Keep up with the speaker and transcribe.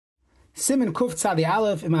Siman Kuf Tzadi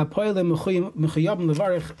Aleph Ima Poilim Mechuyabim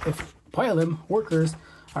Levarich. If Poilim workers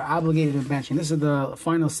are obligated in benching, this is the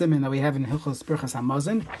final siman that we have in Hilchos Birchas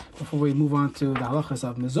Hamazon before we move on to the halachas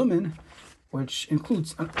of Mezumin, which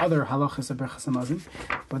includes other halachas of Birchas Hamazon.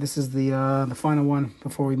 But this is the final one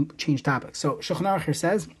before we change topics. So Shulchan Aruch here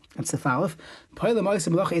says, it's the Aleph, Poilim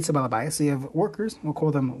Oisem Melacha Eitz Balabais. So you have workers, we'll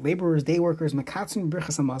call them laborers, day workers, Mekatzin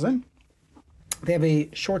Birchas Hamazon. They have a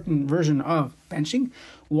shortened version of benching.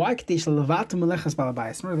 Why? In order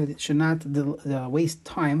that it should not waste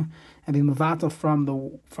time and be mevatel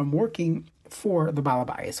from working for the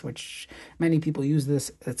balabayas, which many people use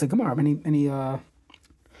this. It's a gemara. Many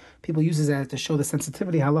people use this to show the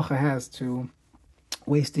sensitivity halacha has to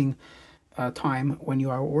wasting time when you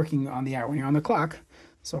are working on the hour, when you're on the clock.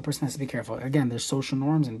 So a person has to be careful. Again, there's social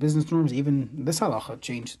norms and business norms. Even this halacha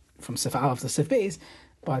changed from Sif Aleph to Sif Beis,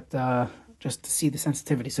 but just to see the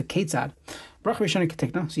sensitivity. So Ketzad, bracha rishona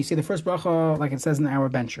ketikna. So you see the first bracha, like it says in our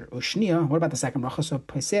bencher. Ushnia. What about the second bracha? So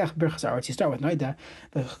Pesach birchas aretz. You start with noida.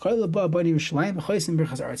 The chayil ba bani Yerushalayim. B'chaysim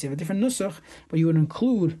birchas aretz. You have a different nusach, but you would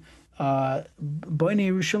include bani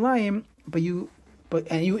Yerushalayim. You would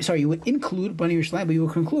include bani Yerushalayim, but you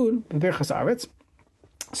would conclude birchas aretz.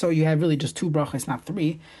 So you have really just two brachas, not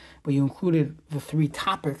three, but you included the three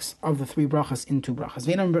topics of the three brachas in two brachas.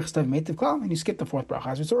 And you skip the fourth bracha.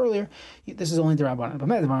 As we saw earlier, this is only the Rabbanan.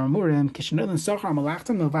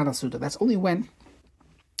 That's only when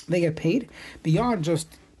they get paid beyond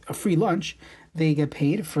just a free lunch. They get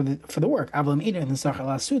paid for the work.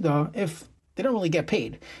 If they don't really get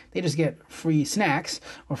paid, they just get free snacks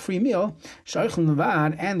or free meal,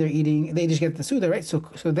 and they're eating, they just get the suda, right? So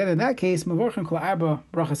then in that case, then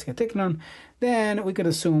we could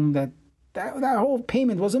assume that whole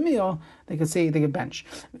payment was a meal. They could say they could bench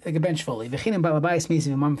fully. If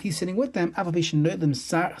he's sitting with them,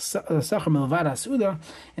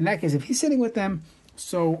 in that case, if he's sitting with them,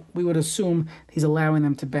 so we would assume he's allowing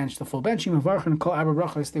them to bench the full benching.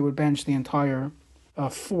 They would bench the entire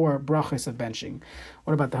 4 brachas of benching.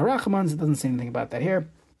 What about the harachamans? It doesn't say anything about that here.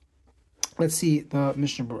 Let's see the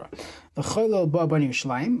Mishnah Berurah. The Cholol Ba Bani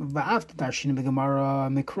Yerushalayim Va'aft Darshin B'Gemara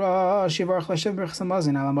Mikra Shivarach L'Shem Birchas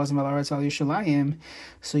Hamazon Al Hamazon V'Al Aretz Al Yerushalayim.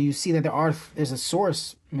 So you see that there's a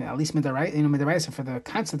source, at least midaraisa, for the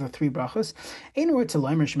concept of 3 brachas. Ein word to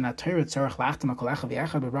loimer sheminat Torah tzarich lachtem hakolecha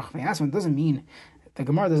v'yachad b'brach v'yasam. It doesn't mean, the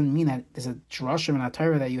Gemara doesn't mean that there's a drasha in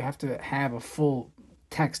Torah that you have to have a full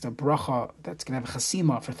text, a bracha that's going to have a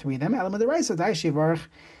chasima for 3 of them.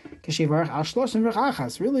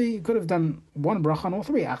 Really, you could have done 1 bracha on all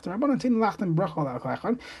 3.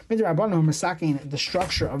 The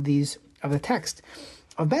structure of the text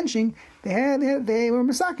of benching, they were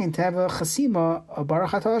masakin to have a chasima, a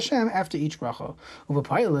barachat Hashem after each bracha.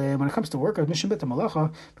 When it comes to work of mission bit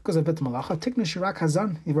malacha, because of bit malacha, tikna shirak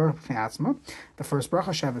hazan yivar f'atzma. The first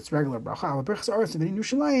bracha should have its regular bracha. Al birchas aretz v'nin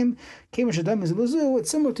Yerushalayim came shadam is luzu.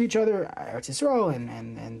 It's similar to each other, Eretz Yisrael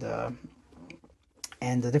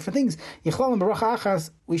and the different things. Yichlal and baracha achas,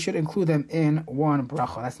 we should include them in 1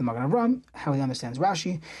 bracha. That's the Magen Avram, how he understands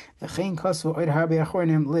Rashi. V'chein kasu oid harbe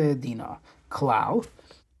achornim ledina klal.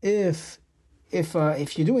 If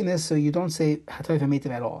you're doing this, so you don't say hatoy v'meitiv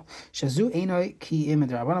at all. Shazu einoi ki im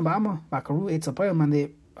d'Rabbanan ba'ama bakaru eitz apoyim, and they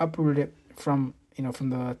uprooted it from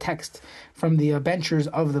the text, from the benchers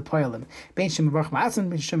of the poilim. Ben shem barach ma'atzon,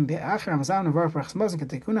 ben shem be'acher hamazon barach barach smazon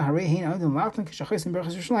ketekuna harei hein audin lachton k'shachaysim barach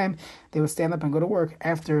Yerushalayim. They would stand up and go to work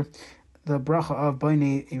after the bracha of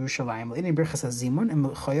Bnei Yerushalayim. L'inei birchas hazimun and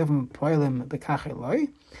chayav poilim bekach eloi.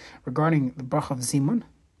 Regarding the bracha of zimun,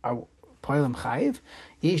 poilim chayiv.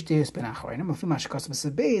 Yesh deus ben achorim. Afi mashkas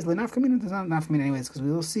b'sebeis lenafkamin does not nafkamin anyways, because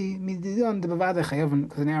we will see midion de bevade chayav,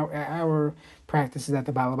 because in our practice is that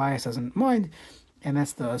the balabayas doesn't mind, and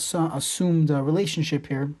that's the assumed relationship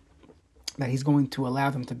here that he's going to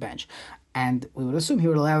allow them to bench. And we would assume he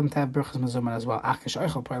would allow them to have birchas mezuman as well.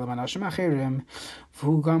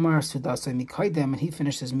 And he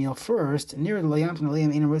finished his meal first. Near the layam and the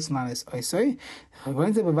layam in a ritz lanis oisoi.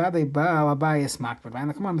 Going to bavade ba abayis makbid.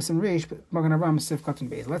 And come on, misim reish, but magan aram sif cotton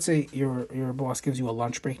base. Let's say your boss gives you a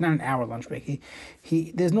lunch break, not an hour lunch break.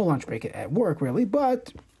 He there's no lunch break at work really,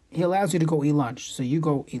 but he allows you to go eat lunch. So you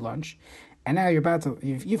go eat lunch. And now you're about to,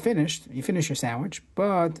 you finish your sandwich,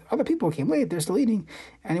 but other people came late, they're still eating,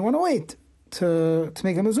 and you want to wait to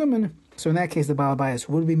make a mezumin. So in that case, the balabayas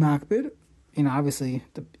would be makbid. Obviously,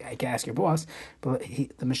 I can ask your boss, but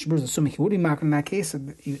the Mishnah is assuming he would be makbid in that case, so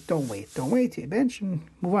you don't wait, you bench and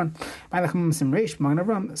move on. We'll see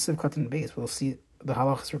the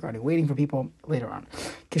halachas regarding waiting for people later on.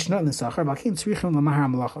 Since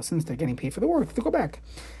they're getting paid for the work, they go back.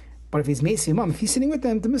 But if he's Mesi Mom, if he's sitting with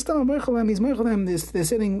them, the Mistam Moichalem, he's Moichalem, they're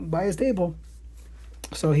sitting by his table.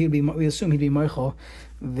 So we assume he'd be Moichel,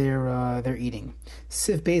 they're eating.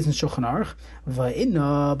 Sif Beis and Shulchan Aruch,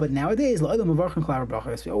 Va'inna, but nowadays, La'adam Mavarchan Klaver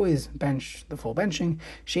Brachas, we always bench the full benching.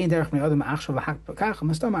 Shein Derech Me'adam Achshav L'Hak B'Kach,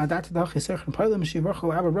 Mistam Adat Dach Yisech and Pailim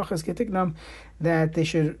Shivarchel Abba Brachas Ketiknam, that they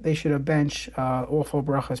should bench all full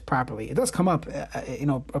brachas properly. It does come up,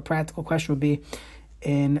 a practical question would be,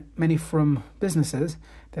 in many from businesses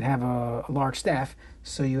that have a large staff,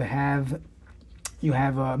 so you have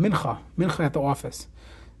mincha at the office.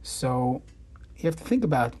 So you have to think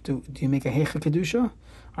about, do you make a heicha kedusha?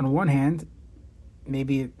 On one hand,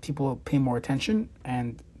 maybe people pay more attention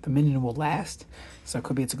and the minyan will last, so it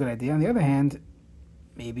could be it's a good idea. On the other hand,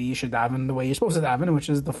 maybe you should daven the way you're supposed to daven, which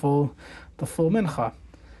is the full mincha.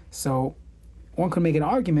 So one could make an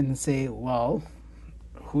argument and say, well,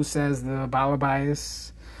 who says the Baal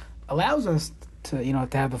Bayis allows us to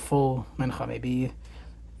have the full mincha? Maybe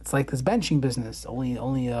it's like this benching business,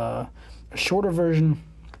 only a shorter version.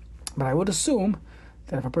 But I would assume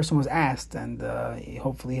that if a person was asked and he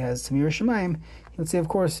hopefully has Tamir Shemaim, he would say, of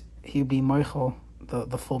course, he'd be moichel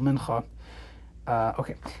the full mincha.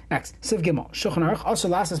 Okay, next. Siv Gimel. Shulchan Aruch. Also,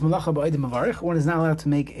 lasas malacha ba'odim mavarich. One is not allowed to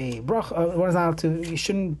make a brach. One is not allowed to. You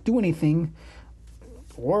shouldn't do anything,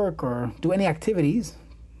 work or do any activities,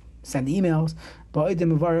 send emails.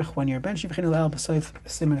 Ba'odim mavarich when you're benching. V'chein el b'soif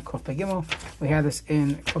Siman Kuf Pei Gimel. We have this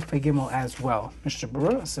in Kuf Pei Gimel as well. Mr.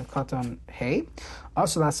 Berurah Siv Katan Hey.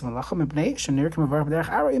 Also, lasas malacha mipnei shenir k'mavarich b'derech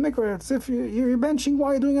aray mikra. It's if you're benching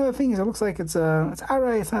while you're doing other things. It looks like it's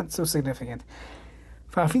aray. It's not so significant.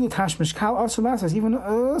 Also even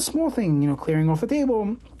a small thing, clearing off the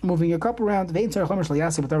table, moving your cup around. For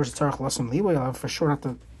sure not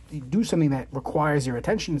to do something that requires your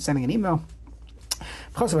attention, sending an email.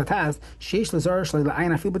 One should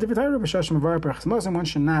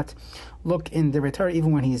not look in the return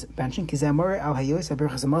even when he's benching.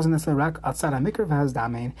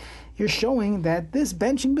 You're showing that this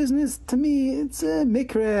benching business, to me, it's a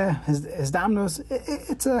mikra, his damnos,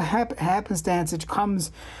 it's a happenstance, it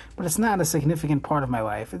comes, but it's not a significant part of my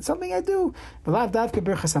life. It's something I do. Not just by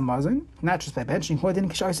benching. When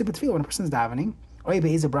a person's davening, or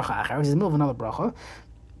he's in the middle of another bracha,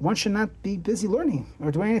 one should not be busy learning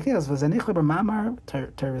or doing anything else. If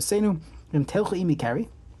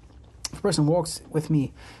a person walks with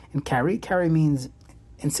me and carry means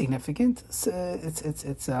insignificant. It's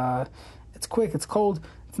quick. It's cold.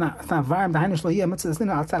 It's not varm.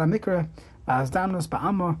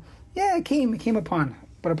 Yeah, it came upon.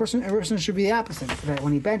 But a person should be the opposite. That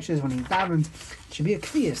when he benches, when he davens, it should be a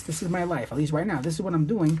kvias. This is my life, at least right now. This is what I'm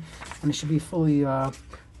doing, and it should be fully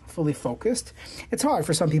focused. It's hard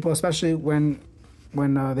for some people, especially when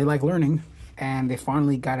they like learning and they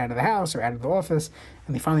finally got out of the house or out of the office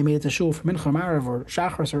and they finally made it to shul for mincha, marav, or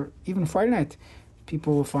shachris, or even Friday night.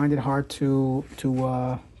 People find it hard to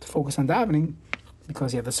focus on davening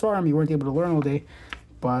because you have the svarim, you weren't able to learn all day.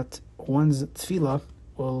 But one's tefillah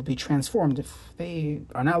will be transformed if they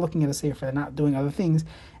are not looking at a sefer, they're not doing other things,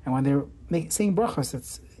 and when they're saying brachas,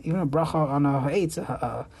 it's even a bracha on a ha'etz,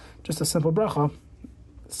 just a simple bracha,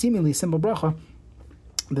 seemingly simple bracha,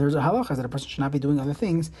 there's a halacha that a person should not be doing other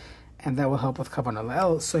things, and that will help with kavanah.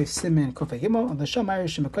 La'el soif simin kofei gimel, the sham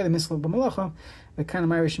irish shemekodim hiskal b'malacha, the kind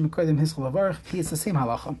of irish shemekodim hiskal avarich. It's the same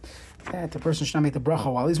halacha that the person should not make the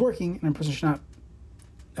bracha while he's working, and a person should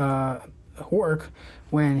not work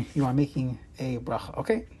when you are making a bracha.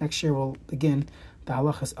 Okay, next year we'll begin the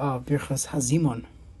halachas of birchas hazimon.